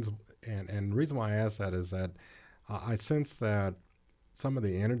gains? And the reason why I ask that is that I sense that some of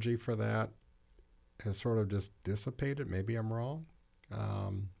the energy for that has sort of just dissipated. Maybe I'm wrong.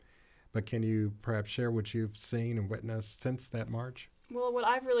 But can you perhaps share what you've seen and witnessed since that march? Well, what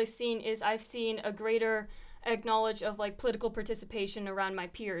I've really seen is I've seen a greater acknowledge of like political participation around my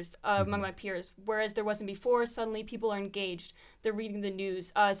peers, among my peers, whereas there wasn't before. Suddenly people are engaged, they're reading the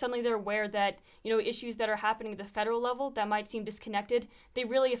news, suddenly they're aware that issues that are happening at the federal level that might seem disconnected, they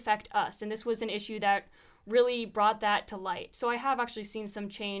really affect us, and this was an issue that really brought that to light. So I have actually seen some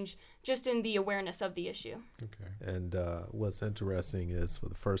change just in the awareness of the issue. Okay. And what's interesting is for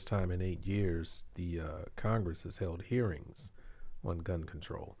the first time in 8 years, the Congress has held hearings on gun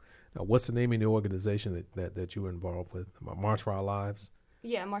control. Now, what's the name of the organization that you were involved with? March for Our Lives?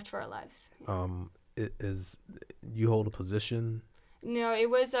 Yeah, March for Our Lives. You hold a position? No, it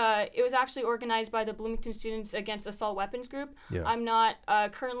was actually organized by the Bloomington Students Against Assault Weapons Group. Yeah. I'm not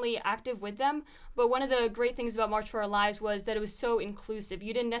currently active with them, but one of the great things about March for Our Lives was that it was so inclusive.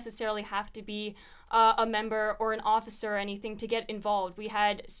 You didn't necessarily have to be a member or an officer or anything to get involved. We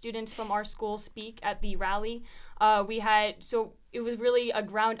had students from our school speak at the rally. So it was really a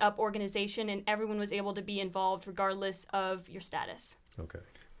ground-up organization, and everyone was able to be involved regardless of your status. Okay.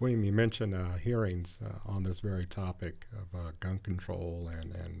 William, you mentioned hearings on this very topic of gun control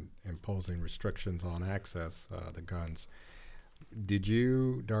and imposing restrictions on access to guns. Did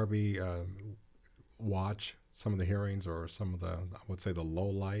you, Darby, watch some of the hearings or some of the, I would say, the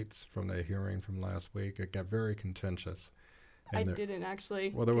lowlights from the hearing from last week? It got very contentious. I And didn't actually.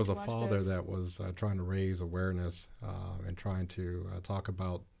 Well, there get was to a watch father those. that was trying to raise awareness and trying to talk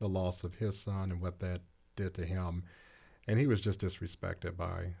about the loss of his son and what that did to him. And he was just disrespected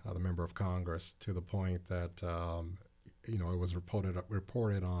by the member of Congress to the point that, it was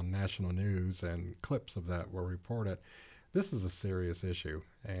reported on national news, and clips of that were reported. This is a serious issue,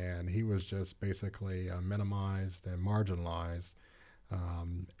 and he was just basically minimized and marginalized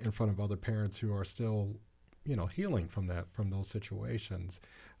in front of other parents who are still healing from those situations.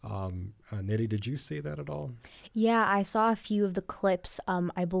 Nitty, did you see that at all? Yeah, I saw a few of the clips,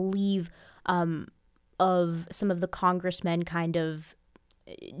 I believe, of some of the congressmen kind of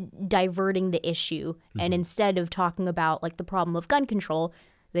diverting the issue. And instead of talking about like the problem of gun control,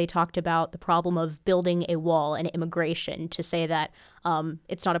 they talked about the problem of building a wall and immigration, to say that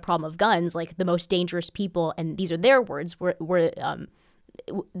it's not a problem of guns. Like the most dangerous people, and these are their words, were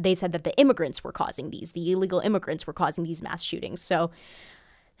they said that the immigrants were causing these, the illegal immigrants were causing these mass shootings. So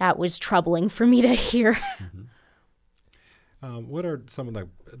that was troubling for me to hear. What are some of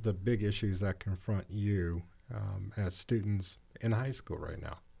the big issues that confront you as students in high school right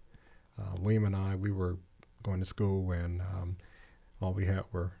now? William and I, we were going to school when all we had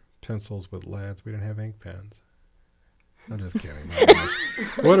were pencils with leads. We didn't have ink pens. I'm just kidding.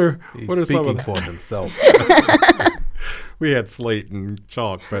 What are some speaking of for himself. we had slate and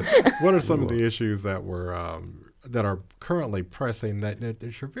chalk, but what are some of the issues that were that are currently pressing that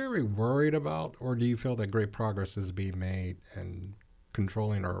you're very worried about, or do you feel that great progress is being made in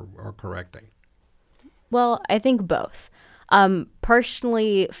controlling or correcting? Well, I think both.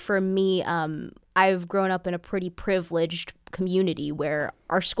 Personally, for me, I've grown up in a pretty privileged community where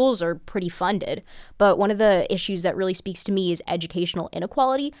our schools are pretty funded. But one of the issues that really speaks to me is educational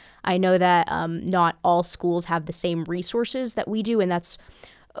inequality. I know that not all schools have the same resources that we do, and that's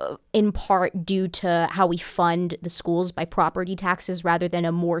in part due to how we fund the schools by property taxes rather than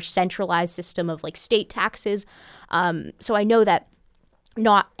a more centralized system of like state taxes. So I know that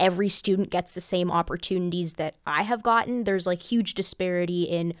not every student gets the same opportunities that I have gotten. There's like huge disparity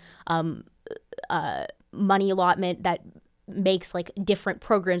in money allotment that makes like different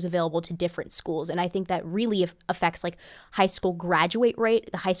programs available to different schools. And I think that really affects like high school graduate rate,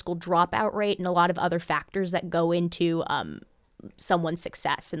 the high school dropout rate, and a lot of other factors that go into someone's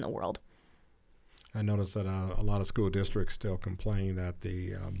success in the world. I noticed that a lot of school districts still complain that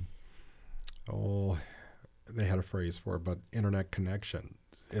they had a phrase for it, but internet connection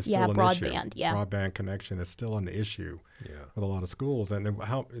is still an broadband, issue. yeah. Broadband connection is still an issue with a lot of schools. And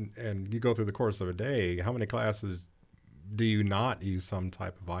and you go through the course of a day, how many classes do you not use some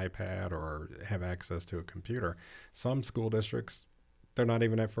type of iPad or have access to a computer? Some school districts, they're not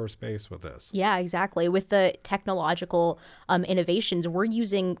even at first base with this. Yeah, exactly. With the technological innovations, we're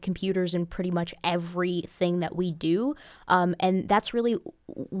using computers in pretty much everything that we do. And that's really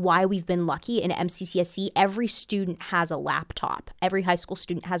why we've been lucky in MCCSC. Every student has a laptop. Every high school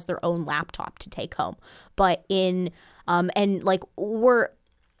student has their own laptop to take home. But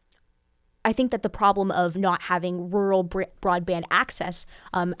I think that the problem of not having rural broadband access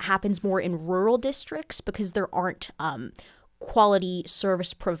happens more in rural districts because there aren't quality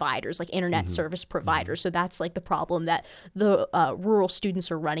service providers, like internet service providers. So that's like the problem that the rural students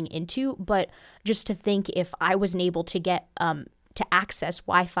are running into. But just to think, if I wasn't able to get to access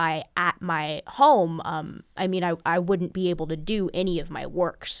Wi-Fi at my home, I wouldn't be able to do any of my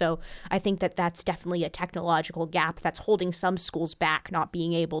work. So I think that that's definitely a technological gap that's holding some schools back, not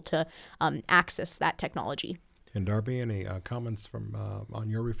being able to access that technology. And Darby, any comments from on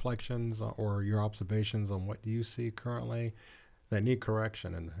your reflections or your observations on what you see currently that need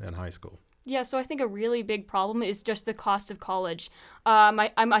correction in high school? Yeah, so I think a really big problem is just the cost of college. I'm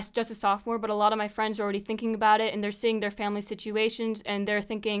just a sophomore, but a lot of my friends are already thinking about it, and they're seeing their family situations, and they're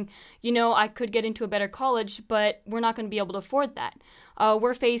thinking, I could get into a better college, but we're not going to be able to afford that.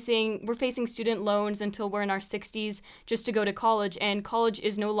 We're facing student loans until we're in our 60s just to go to college, and college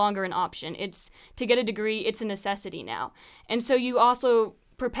is no longer an option. It's to get a degree, it's a necessity now. And so you also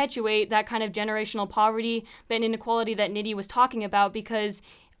perpetuate that kind of generational poverty, that inequality that Nidhi was talking about, because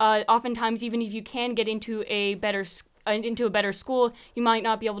oftentimes, even if you can get into a better school, you might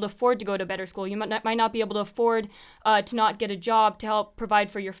not be able to afford to go to a better school. You might not be able to afford to not get a job to help provide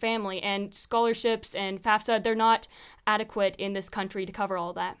for your family. And scholarships and FAFSA, they're not adequate in this country to cover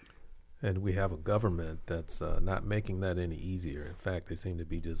all that. And we have a government that's not making that any easier. In fact, they seem to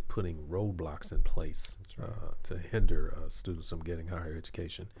be just putting roadblocks in place to hinder students from getting higher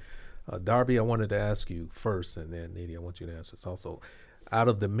education. Darby, I wanted to ask you first, and then Nidhi, I want you to answer this also. Out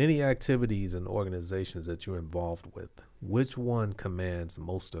of the many activities and organizations that you're involved with, which one commands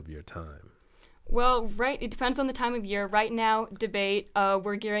most of your time? Well, it depends on the time of year. Right now, debate,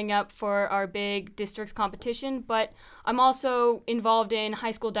 we're gearing up for our big districts competition, but I'm also involved in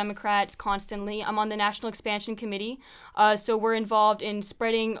high school Democrats constantly. I'm on the National Expansion Committee, so we're involved in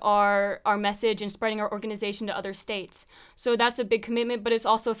spreading our message and spreading our organization to other states. So that's a big commitment, but it's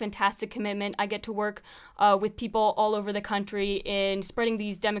also a fantastic commitment. I get to work with people all over the country in spreading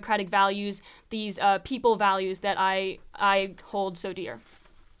these democratic values, these people values that I hold so dear.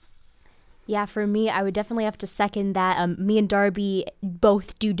 Yeah, for me, I would definitely have to second that. Me and Darby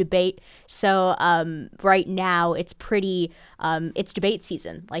both do debate, so right now it's it's debate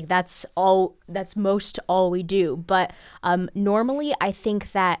season. Like that's most all we do. But normally, I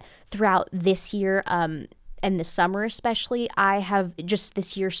think that throughout this year, and the summer especially, I have just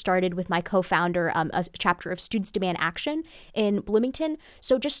this year started with my co-founder a chapter of Students Demand Action in Bloomington.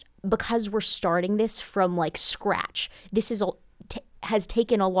 So just because we're starting this from like scratch, this is has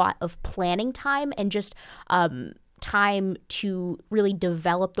taken a lot of planning time and just time to really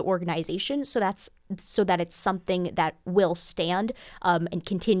develop the organization so that it's something that will stand and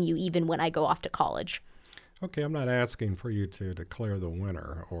continue even when I go off to college. Okay, I'm not asking for you to declare the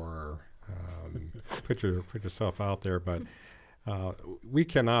winner or put yourself out there, but we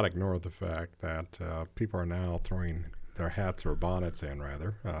cannot ignore the fact that people are now throwing their hats or bonnets in,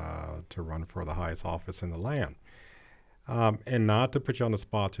 rather, to run for the highest office in the land. And not to put you on the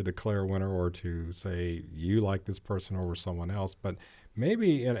spot to declare a winner or to say you like this person over someone else, but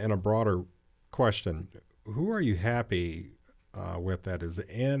maybe in a broader question, who are you happy with that is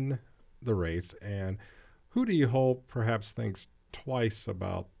in the race, and who do you hope perhaps thinks twice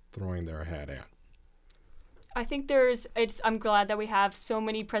about throwing their hat in? I think I'm glad that we have so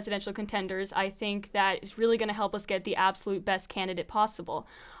many presidential contenders. I think that it's really going to help us get the absolute best candidate possible.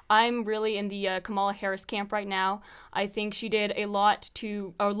 I'm really in the Kamala Harris camp right now. I think she did a lot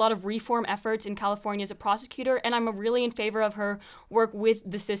of reform efforts in California as a prosecutor, and I'm really in favor of her work with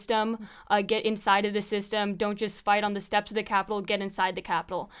the system, get inside of the system, don't just fight on the steps of the Capitol, get inside the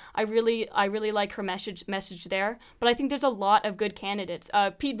Capitol. I really like her message there, but I think there's a lot of good candidates.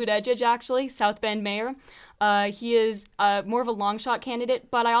 Pete Buttigieg, actually, South Bend mayor, he is more of a long shot candidate,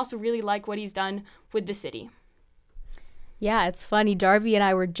 but I also really like what he's done with the city. Yeah, it's funny. Darby and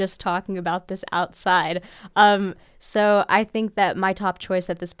I were just talking about this outside. So I think that my top choice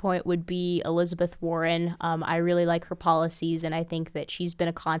at this point would be Elizabeth Warren. I really like her policies, and I think that she's been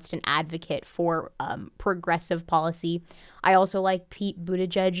a constant advocate for progressive policy. I also like Pete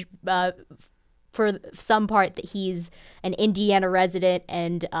Buttigieg for some part that he's an Indiana resident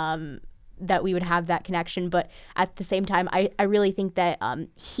and that we would have that connection. But at the same time, I really think that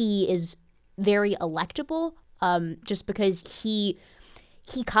he is very electable. Just because he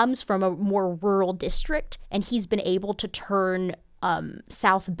comes from a more rural district and he's been able to turn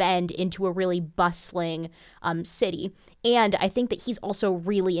South Bend into a really bustling city. And I think that he's also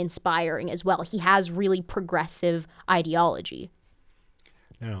really inspiring as well. He has really progressive ideology.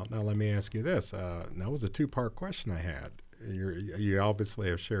 Now let me ask you this. That was a two-part question I had. You obviously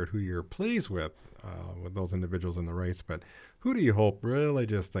have shared who you're pleased with those individuals in the race, but who do you hope really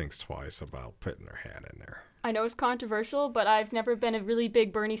just thinks twice about putting their hat in there? I know it's controversial, but I've never been a really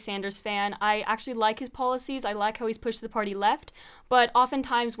big Bernie Sanders fan. I actually like his policies. I like how he's pushed the party left. But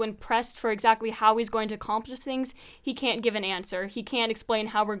oftentimes when pressed for exactly how he's going to accomplish things, he can't give an answer. He can't explain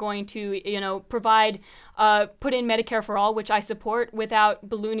how we're going to, provide, put in Medicare for all, which I support, without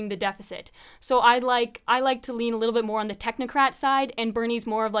ballooning the deficit. So I like to lean a little bit more on the technocrat side, and Bernie's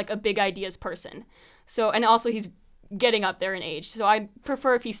more of like a big ideas person. So, and also he's getting up there in age. So I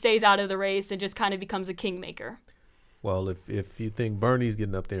prefer if he stays out of the race and just kind of becomes a kingmaker. Well, if you think Bernie's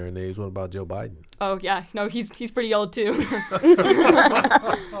getting up there in age, what about Joe Biden? Oh, yeah. No, he's pretty old, too.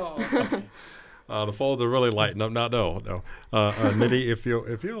 The folds are really lighting up. No. Nidhi,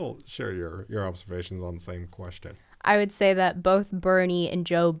 if you'll share your observations on the same question. I would say that both Bernie and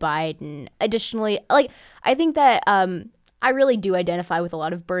Joe Biden, additionally, I think that I really do identify with a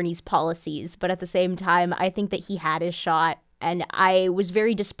lot of Bernie's policies, but at the same time, I think that he had his shot, and I was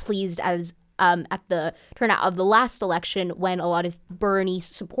very displeased as at the turnout of the last election when a lot of Bernie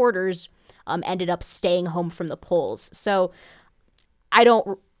supporters ended up staying home from the polls. So I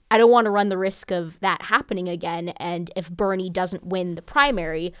don't want to run the risk of that happening again. And if Bernie doesn't win the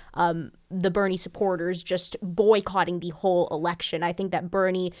primary, the Bernie supporters just boycotting the whole election. I think that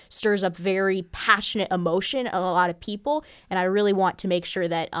Bernie stirs up very passionate emotion in a lot of people. And I really want to make sure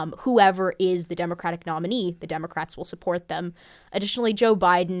that whoever is the Democratic nominee, the Democrats will support them. Additionally, Joe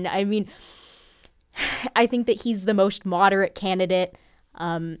Biden, I think that he's the most moderate candidate.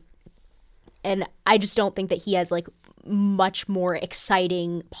 And I just don't think that he has much more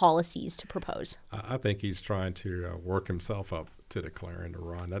exciting policies to propose. I think he's trying to work himself up to declaring to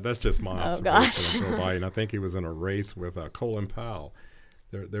run. That's just my Oh, observation of Joe Biden. I think he was in a race with Colin Powell.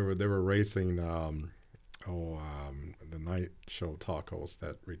 They were racing. The night show talk host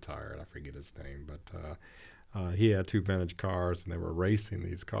that retired. I forget his name, but he had 2 vintage cars, and they were racing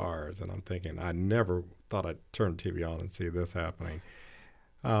these cars. And I'm thinking, I never thought I'd turn TV on and see this happening.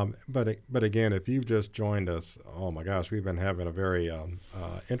 But again, if you've just joined us, oh my gosh, we've been having a very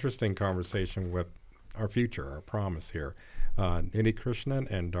interesting conversation with our future, our promise here. Nidhi Krishnan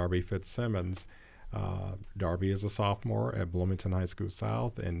and Darby Fitzsimmons. Darby is a sophomore at Bloomington High School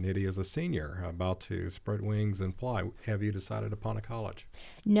South, and Nidhi is a senior about to spread wings and fly. Have you decided upon a college?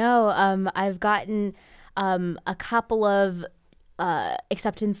 No, I've gotten a couple of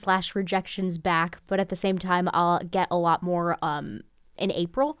acceptance/rejections back, but at the same time, I'll get a lot more in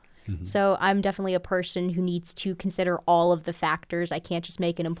April. Mm-hmm. So I'm definitely a person who needs to consider all of the factors. I can't just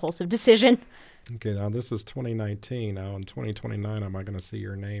make an impulsive decision. Okay, now this is 2019. Now in 2029, am I going to see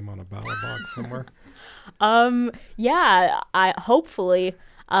your name on a ballot box somewhere? Yeah, hopefully.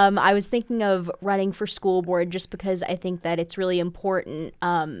 I was thinking of running for school board just because I think that it's really important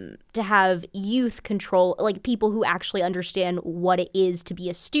to have youth control, like people who actually understand what it is to be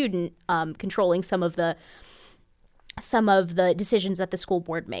a student, controlling some of the decisions that the school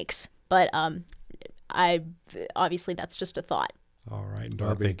board makes. But obviously that's just a thought. All right,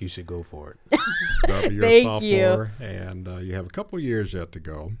 Darby. I think you should go for it. Darby, you're a sophomore, and you have a couple years yet to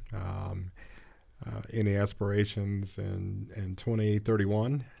go. Any aspirations in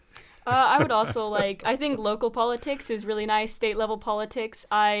 2031? I would also I think local politics is really nice, state level politics.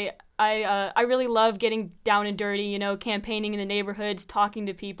 I really love getting down and dirty, campaigning in the neighborhoods, talking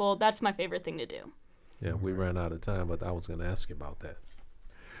to people. That's my favorite thing to do. Yeah, we ran out of time, but I was going to ask you about that.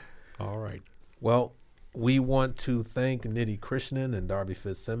 All right. Well, we want to thank Nidhi Krishnan and Darby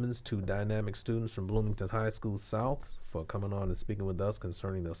Fitzsimmons, 2 dynamic students from Bloomington High School South, for coming on and speaking with us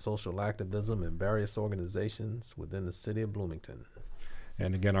concerning their social activism in various organizations within the city of Bloomington.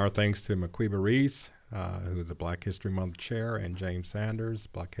 And again, our thanks to Maquiba Reese, who is the Black History Month Chair, and James Sanders,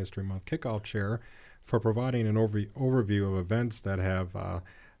 Black History Month Kickoff Chair, for providing an overview of events that have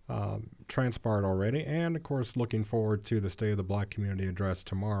transpired already, and of course looking forward to the State of the Black Community Address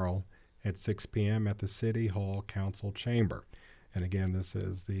tomorrow at 6 p.m. at the City Hall Council Chamber. And again, this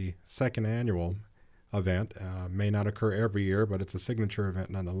is the 2nd annual event. May not occur every year, but it's a signature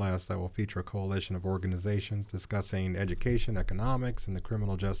event nonetheless that will feature a coalition of organizations discussing education, economics, and the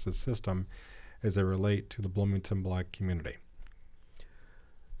criminal justice system as they relate to the Bloomington Black community.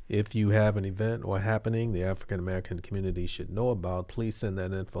 If you have an event or happening the African American community should know about, please send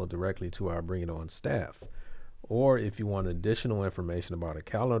that info directly to our Bring It On staff. Or if you want additional information about a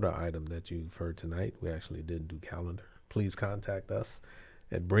calendar item that you've heard tonight, we actually didn't do calendar, please contact us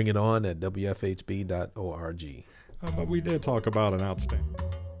at bringiton@wfhb.org. But we did talk about an outstanding.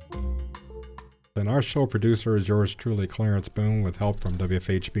 And our show producer is yours truly, Clarence Boone, with help from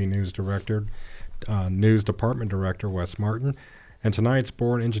WFHB News Department Director Wes Martin. And tonight's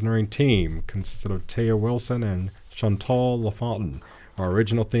board engineering team consisted of Taya Wilson and Chantal LaFontaine. Our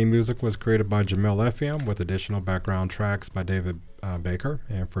original theme music was created by Jamel Effiam with additional background tracks by David Baker.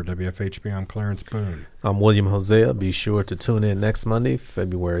 And for WFHB, I'm Clarence Boone. I'm William Hosea. Be sure to tune in next Monday,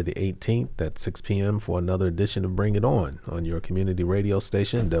 February the 18th at 6 p.m. for another edition of Bring It On your community radio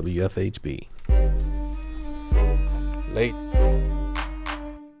station, WFHB. Late.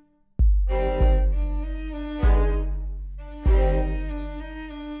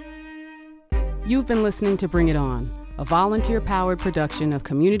 You've been listening to Bring It On, a volunteer-powered production of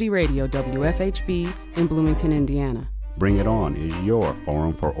Community Radio WFHB in Bloomington, Indiana. Bring It On is your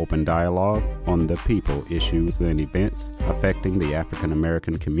forum for open dialogue on the people, issues, and events affecting the African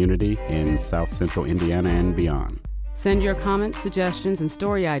American community in South Central Indiana and beyond. Send your comments, suggestions, and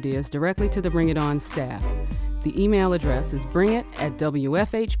story ideas directly to the Bring It On staff. The email address is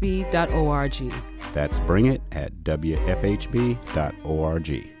bringit@wfhb.org. That's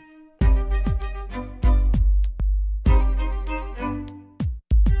bringit@wfhb.org.